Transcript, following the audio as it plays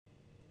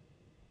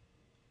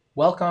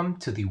Welcome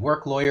to the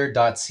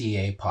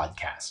worklawyer.ca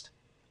podcast,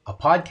 a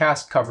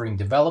podcast covering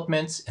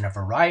developments in a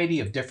variety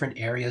of different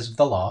areas of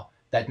the law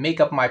that make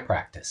up my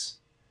practice.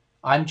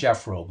 I'm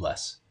Jeff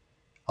Robles,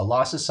 a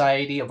Law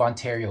Society of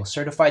Ontario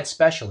certified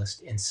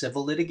specialist in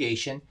civil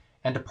litigation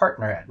and a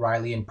partner at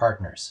Riley &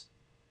 Partners.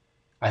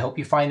 I hope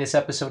you find this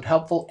episode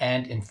helpful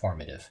and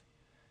informative.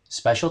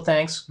 Special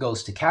thanks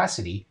goes to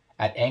Cassidy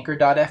at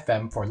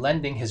Anchor.fm for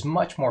lending his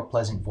much more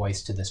pleasant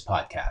voice to this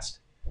podcast.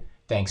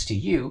 Thanks to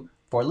you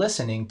for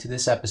listening to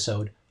this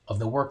episode of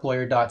the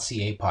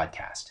worklawyer.ca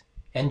podcast.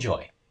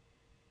 Enjoy.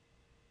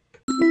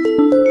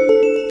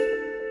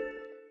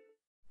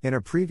 In a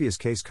previous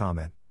case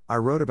comment, I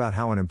wrote about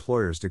how an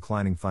employer's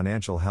declining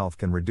financial health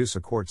can reduce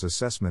a court's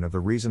assessment of the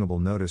reasonable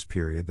notice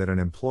period that an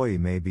employee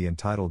may be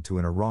entitled to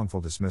in a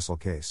wrongful dismissal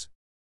case.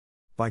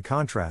 By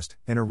contrast,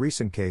 in a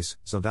recent case,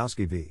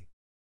 Zildowski v.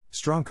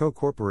 Strongco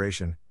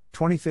Corporation,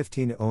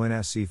 2015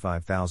 ONSC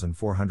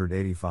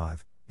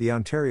 5485, the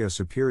Ontario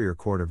Superior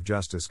Court of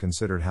Justice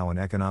considered how an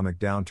economic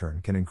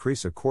downturn can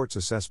increase a court's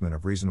assessment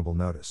of reasonable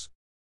notice.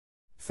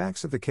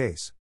 Facts of the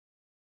case.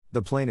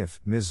 The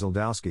plaintiff, Ms.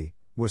 Zildowski,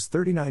 was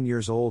 39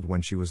 years old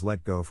when she was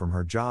let go from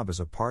her job as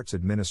a parts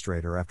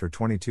administrator after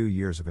 22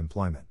 years of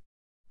employment.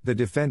 The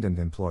defendant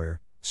employer,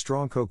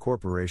 Strongco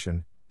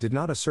Corporation, did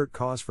not assert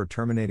cause for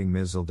terminating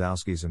Ms.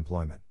 Zildowski's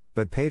employment,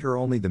 but paid her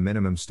only the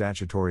minimum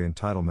statutory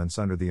entitlements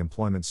under the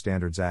Employment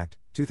Standards Act,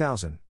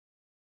 2000.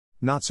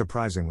 Not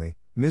surprisingly,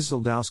 Ms.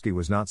 Zildowski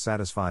was not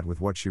satisfied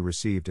with what she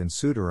received and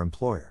sued her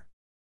employer.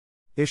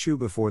 Issue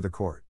before the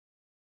court.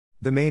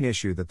 The main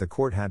issue that the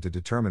court had to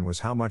determine was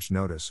how much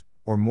notice,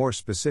 or more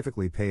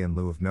specifically pay in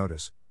lieu of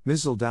notice,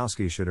 Ms.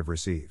 Zildowski should have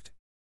received.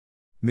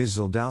 Ms.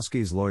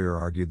 Zildowski's lawyer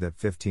argued that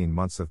 15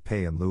 months of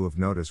pay in lieu of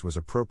notice was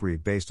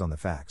appropriate based on the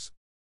facts.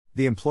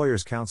 The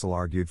employer's counsel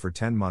argued for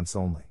 10 months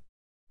only.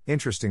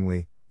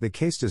 Interestingly, the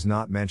case does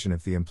not mention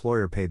if the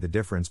employer paid the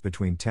difference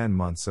between 10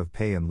 months of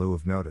pay in lieu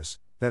of notice,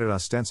 that it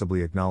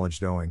ostensibly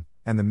acknowledged owing,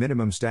 and the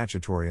minimum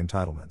statutory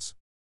entitlements.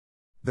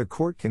 The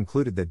court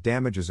concluded that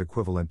damages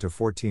equivalent to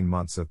 14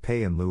 months of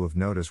pay in lieu of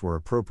notice were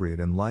appropriate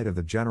in light of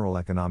the general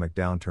economic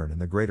downturn in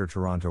the Greater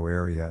Toronto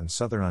Area and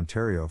Southern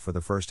Ontario for the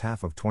first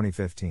half of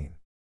 2015.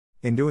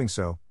 In doing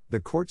so, the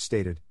court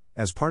stated,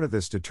 as part of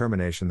this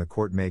determination the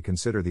court may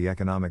consider the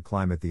economic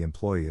climate the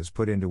employee is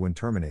put into when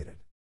terminated.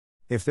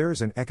 If there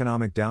is an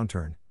economic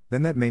downturn,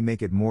 then that may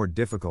make it more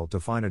difficult to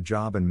find a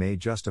job and may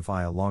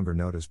justify a longer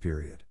notice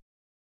period.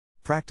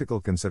 Practical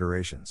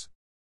considerations.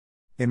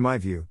 In my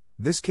view,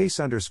 this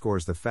case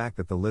underscores the fact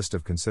that the list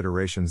of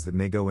considerations that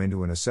may go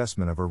into an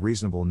assessment of a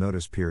reasonable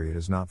notice period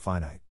is not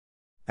finite.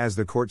 As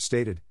the court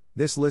stated,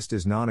 this list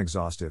is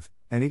non-exhaustive,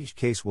 and each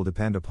case will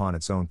depend upon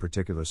its own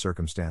particular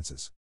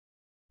circumstances.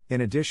 In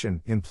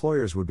addition,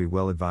 employers would be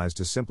well advised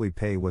to simply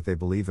pay what they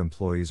believe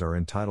employees are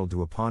entitled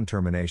to upon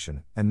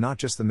termination, and not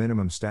just the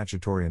minimum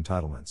statutory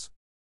entitlements.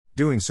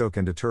 Doing so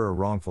can deter a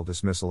wrongful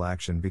dismissal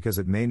action because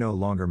it may no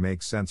longer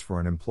make sense for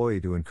an employee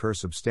to incur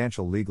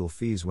substantial legal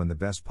fees when the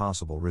best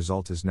possible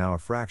result is now a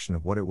fraction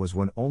of what it was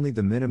when only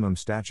the minimum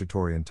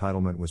statutory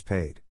entitlement was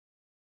paid.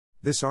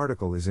 This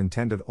article is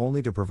intended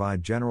only to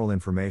provide general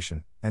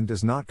information, and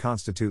does not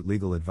constitute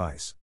legal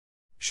advice.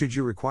 Should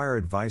you require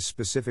advice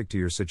specific to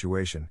your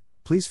situation,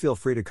 please feel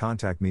free to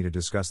contact me to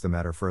discuss the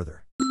matter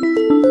further.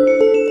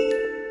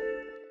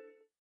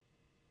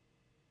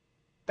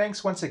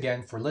 Thanks once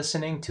again for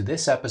listening to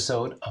this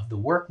episode of the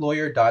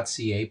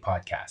worklawyer.ca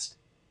podcast.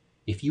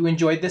 If you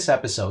enjoyed this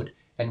episode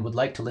and would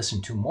like to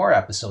listen to more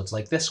episodes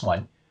like this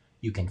one,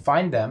 you can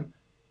find them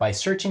by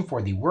searching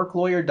for the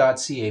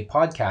worklawyer.ca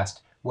podcast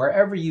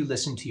wherever you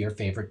listen to your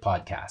favorite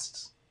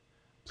podcasts.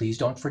 Please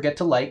don't forget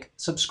to like,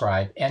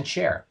 subscribe, and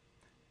share.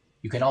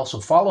 You can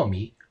also follow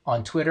me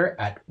on Twitter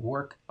at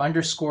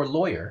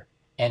work_lawyer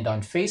and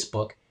on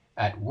Facebook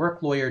at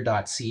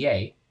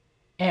worklawyer.ca.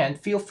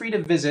 And feel free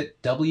to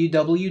visit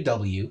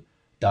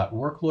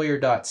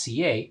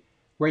www.worklawyer.ca,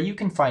 where you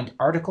can find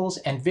articles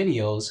and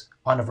videos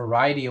on a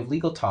variety of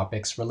legal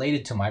topics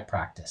related to my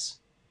practice.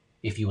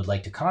 If you would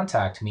like to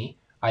contact me,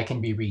 I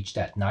can be reached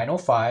at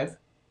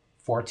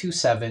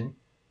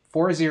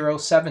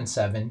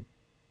 905-427-4077,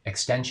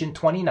 extension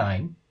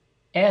 29,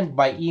 and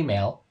by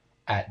email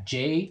at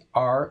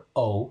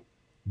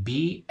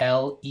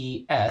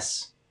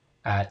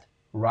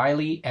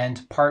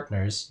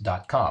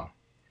jrobles@rileyandpartners.com.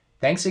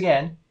 Thanks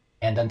again,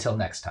 and until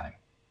next time.